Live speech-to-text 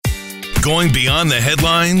Going beyond the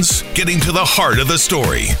headlines, getting to the heart of the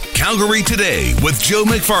story. Calgary Today with Joe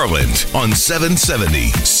McFarland on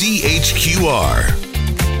 770 CHQR.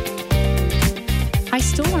 I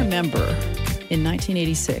still remember in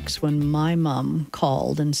 1986 when my mom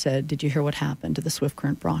called and said, "Did you hear what happened to the Swift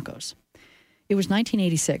Current Broncos?" It was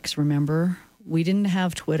 1986, remember? We didn't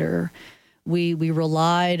have Twitter. We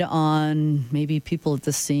relied on maybe people at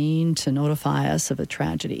the scene to notify us of a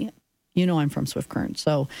tragedy. You know I'm from Swift Current,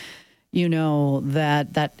 so you know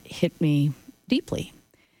that hit me deeply.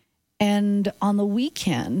 And on the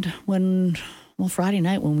weekend, Friday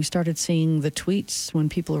night, when we started seeing the tweets, when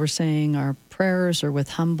people were saying our prayers are with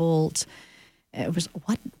Humboldt, it was,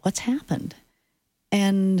 what's happened?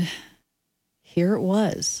 And here it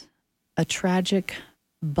was, a tragic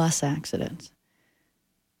bus accident.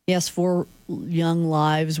 Yes, 4 young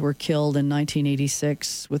lives were killed in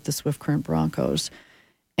 1986 with the Swift Current Broncos.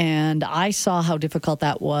 And I saw how difficult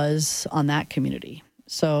that was on that community.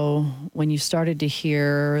 So when you started to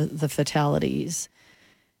hear the fatalities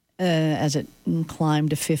as it climbed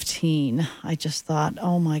to 15, I just thought,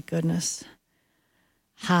 oh my goodness,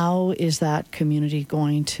 how is that community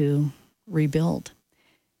going to rebuild?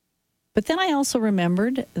 But then I also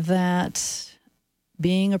remembered that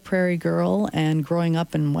being a prairie girl and growing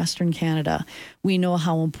up in Western Canada, we know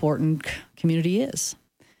how important community is.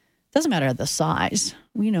 Doesn't matter the size.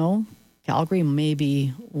 We know Calgary may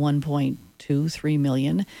be 1.2, 3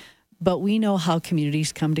 million, but we know how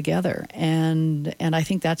communities come together. And I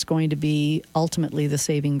think that's going to be ultimately the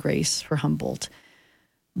saving grace for Humboldt.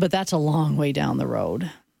 But that's a long way down the road.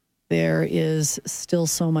 There is still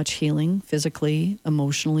so much healing, physically,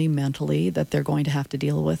 emotionally, mentally, that they're going to have to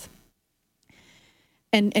deal with.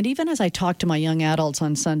 And even as I talk to my young adults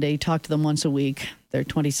on Sunday, talk to them once a week, they're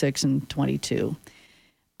 26 and 22,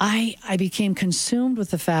 I became consumed with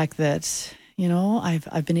the fact that,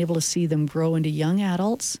 I've been able to see them grow into young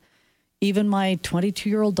adults. Even my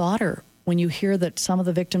 22-year-old daughter, when you hear that some of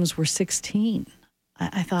the victims were 16,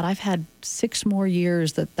 I thought I've had 6 more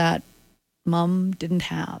years that mom didn't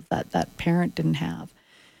have, that parent didn't have.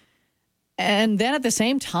 And then at the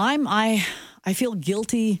same time, I feel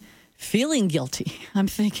guilty, feeling guilty. I'm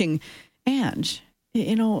thinking, Ange,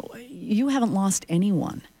 you haven't lost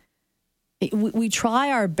anyone. We try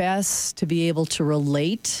our best to be able to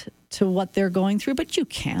relate to what they're going through, but you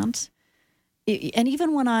can't. And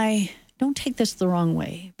even when don't take this the wrong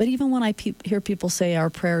way, but even when I hear people say our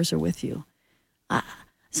prayers are with you,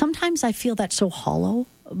 sometimes I feel that's so hollow,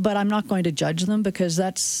 but I'm not going to judge them because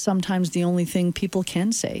that's sometimes the only thing people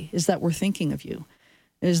can say is that we're thinking of you,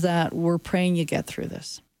 is that we're praying you get through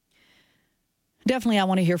this. Definitely, I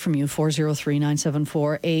want to hear from you,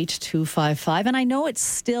 403-974-8255. And I know it's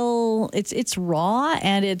still, it's raw,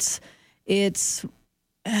 and it's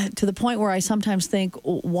to the point where I sometimes think,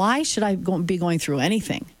 why should I be going through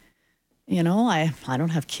anything? I don't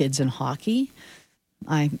have kids in hockey.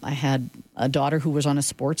 I had a daughter who was on a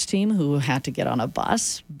sports team who had to get on a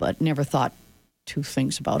bus, but never thought 2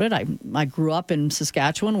 things about it. I grew up in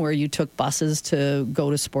Saskatchewan where you took buses to go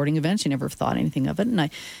to sporting events. You never thought anything of it.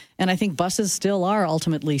 And I think buses still are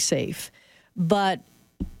ultimately safe. But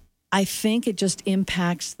I think it just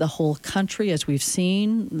impacts the whole country, as we've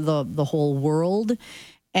seen, the whole world.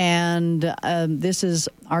 And this is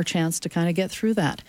our chance to kind of get through that.